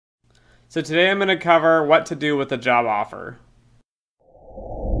So today I'm going to cover what to do with a job offer.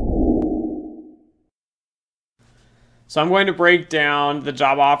 So I'm going to break down the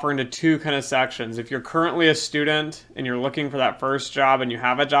job offer into two kind of sections. If you're currently a student and you're looking for that first job and you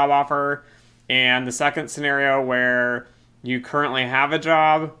have a job offer, and the second scenario where you currently have a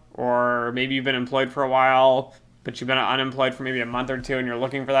job, or maybe you've been employed for a while, but you've been unemployed for maybe a month or two and you're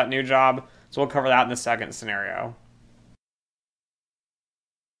looking for that new job. So we'll cover that in the second scenario.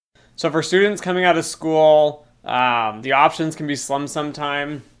 So for students coming out of school, the options can be slim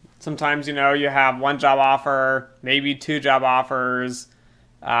sometimes. Sometimes, you have one job offer, maybe two job offers,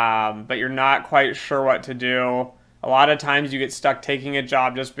 but you're not quite sure what to do. A lot of times you get stuck taking a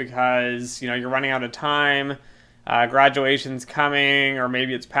job just because, you're running out of time, graduation's coming, or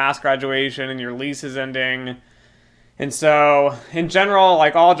maybe it's past graduation and your lease is ending. And so, in general,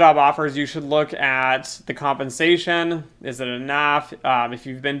 like all job offers, you should look at the compensation. Is it enough? If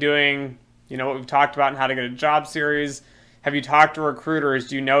you've been doing, what we've talked about and how to get a job series, have you talked to recruiters?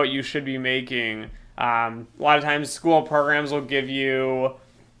 Do you know what you should be making? A lot of times school programs will give you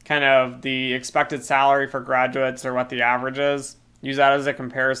kind of the expected salary for graduates or what the average is. Use that as a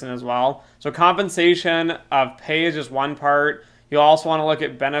comparison as well. So compensation of pay is just one part. You'll also want to look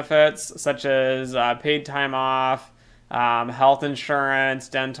at benefits such as paid time off, health insurance,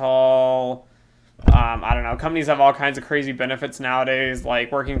 dental. I don't know. Companies have all kinds of crazy benefits nowadays,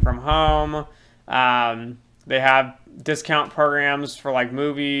 like working from home. They have discount programs for like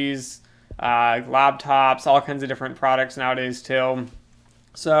movies, laptops, all kinds of different products nowadays too.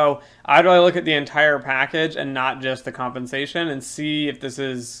 So I'd really look at the entire package and not just the compensation and see if this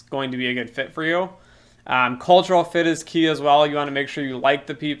is going to be a good fit for you. Cultural fit is key as well. You want to make sure you like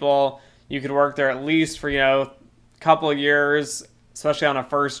the people. You could work there at least for, a couple of years, especially on a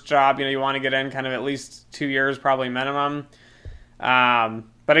first job. You want to get in kind of at least 2 years, probably minimum.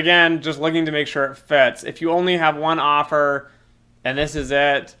 But again, just looking to make sure it fits. If you only have one offer and this is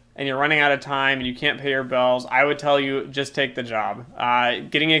it, and you're running out of time and you can't pay your bills, I would tell you just take the job.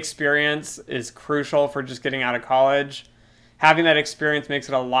 Getting experience is crucial for just getting out of college. Having that experience makes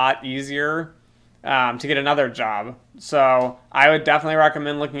it a lot easier to get another job. So I would definitely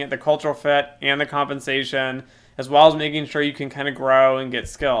recommend looking at the cultural fit and the compensation, as well as making sure you can kind of grow and get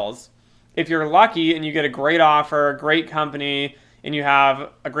skills. If you're lucky and you get a great offer, a great company, and you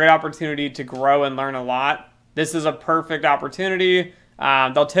have a great opportunity to grow and learn a lot, this is a perfect opportunity.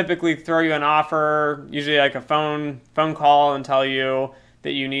 They'll typically throw you an offer, usually like a phone call, and tell you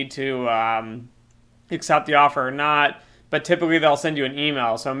that you need to accept the offer or not. But typically they'll send you an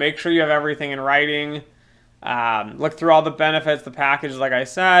email. So make sure you have everything in writing. Look through all the benefits, the package, like I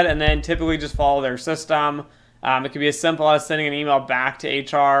said, and then typically just follow their system. It could be as simple as sending an email back to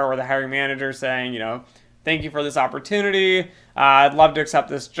HR or the hiring manager saying, thank you for this opportunity. I'd love to accept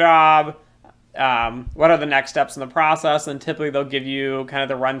this job. What are the next steps in the process? And typically they'll give you kind of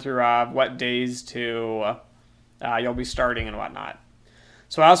the run through of what days to you'll be starting and whatnot.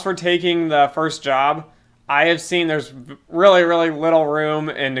 So as for taking the first job, I have seen there's really, really little room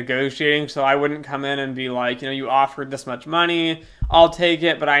in negotiating. So I wouldn't come in and be like, you offered this much money, I'll take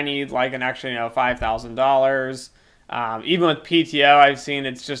it, but I need like an extra, $5,000. Even with PTO, I've seen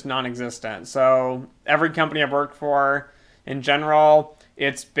it's just non-existent. So every company I've worked for, in general,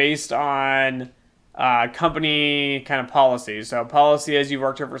 it's based on company kind of policies. So policy is you've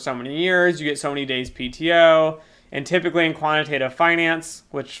worked here for so many years, you get so many days PTO, and typically in quantitative finance,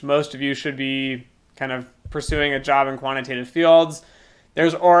 which most of you should be kind of pursuing a job in quantitative fields,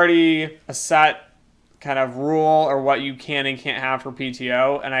 there's already a set kind of rule or what you can and can't have for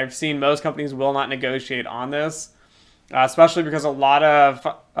PTO, and I've seen most companies will not negotiate on this, especially because a lot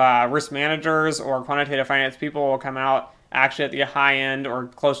of risk managers or quantitative finance people will come out actually at the high end or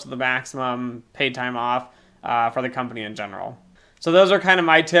close to the maximum paid time off for the company in general. So those are kind of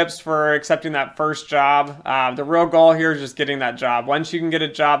my tips for accepting that first job. The real goal here is just getting that job. Once you can get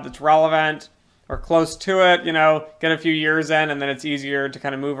a job that's relevant or close to it, get a few years in, and then it's easier to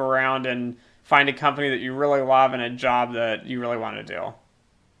kind of move around and find a company that you really love and a job that you really want to do.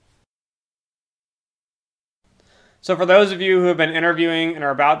 So for those of you who have been interviewing and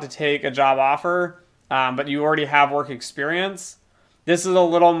are about to take a job offer, but you already have work experience, this is a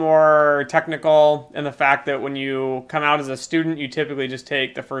little more technical in the fact that when you come out as a student, you typically just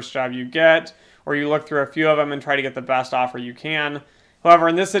take the first job you get, or you look through a few of them and try to get the best offer you can. However,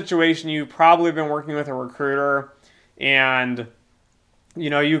 in this situation, you've probably been working with a recruiter and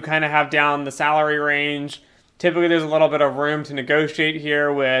you kind of have down the salary range. Typically, there's a little bit of room to negotiate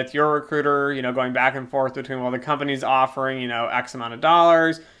here with your recruiter, going back and forth between, well, the company's offering, X amount of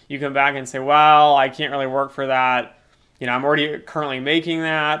dollars. You come back and say, well, I can't really work for that. I'm already currently making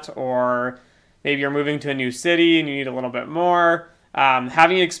that, or maybe you're moving to a new city and you need a little bit more.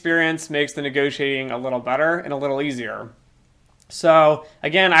 Having experience makes the negotiating a little better and a little easier. So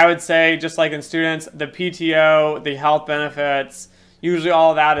again, I would say, just like in students, the PTO, the health benefits, usually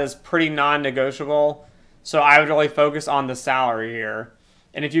all of that is pretty non-negotiable. So I would really focus on the salary here.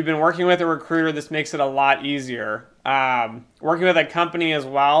 And if you've been working with a recruiter, this makes it a lot easier. Working with a company as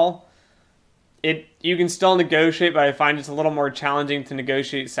well, you can still negotiate, but I find it's a little more challenging to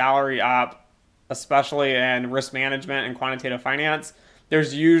negotiate salary up, especially in risk management and quantitative finance.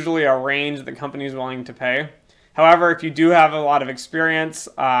 There's usually a range that the company is willing to pay. However, if you do have a lot of experience,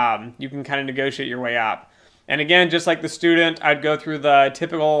 you can kind of negotiate your way up. And again, just like the student, I'd go through the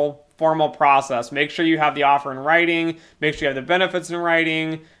typical formal process. Make sure you have the offer in writing, make sure you have the benefits in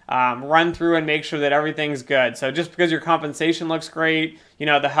writing, run through and make sure that everything's good. So just because your compensation looks great,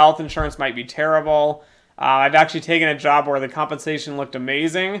 the health insurance might be terrible. I've actually taken a job where the compensation looked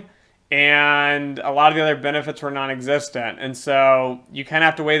amazing and a lot of the other benefits were non-existent. And so you kind of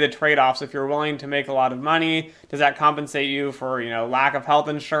have to weigh the trade-offs. If you're willing to make a lot of money, does that compensate you for, lack of health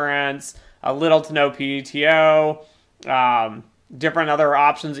insurance, a little to no PTO, different other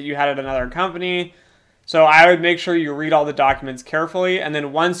options that you had at another company? So I would make sure you read all the documents carefully. And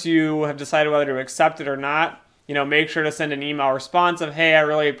then once you have decided whether to accept it or not, make sure to send an email response of, hey, I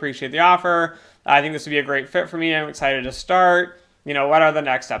really appreciate the offer. I think this would be a great fit for me. I'm excited to start. What are the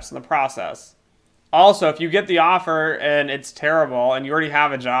next steps in the process? Also, if you get the offer and it's terrible and you already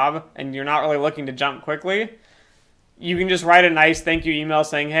have a job and you're not really looking to jump quickly, you can just write a nice thank you email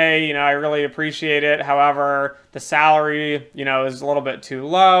saying, hey, I really appreciate it. However, the salary, is a little bit too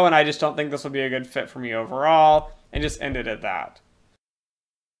low and I just don't think this will be a good fit for me overall, and just end it at that.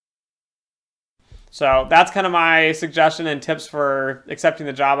 So that's kind of my suggestion and tips for accepting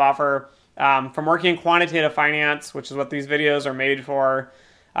the job offer. From working in quantitative finance, which is what these videos are made for,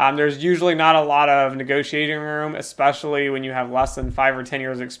 there's usually not a lot of negotiating room, especially when you have less than 5 or 10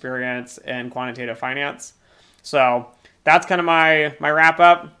 years experience in quantitative finance. So that's kind of my wrap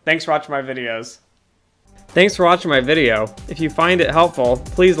up. Thanks for watching my videos. Thanks for watching my video. If you find it helpful,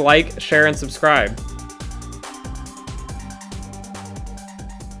 please like, share, and subscribe.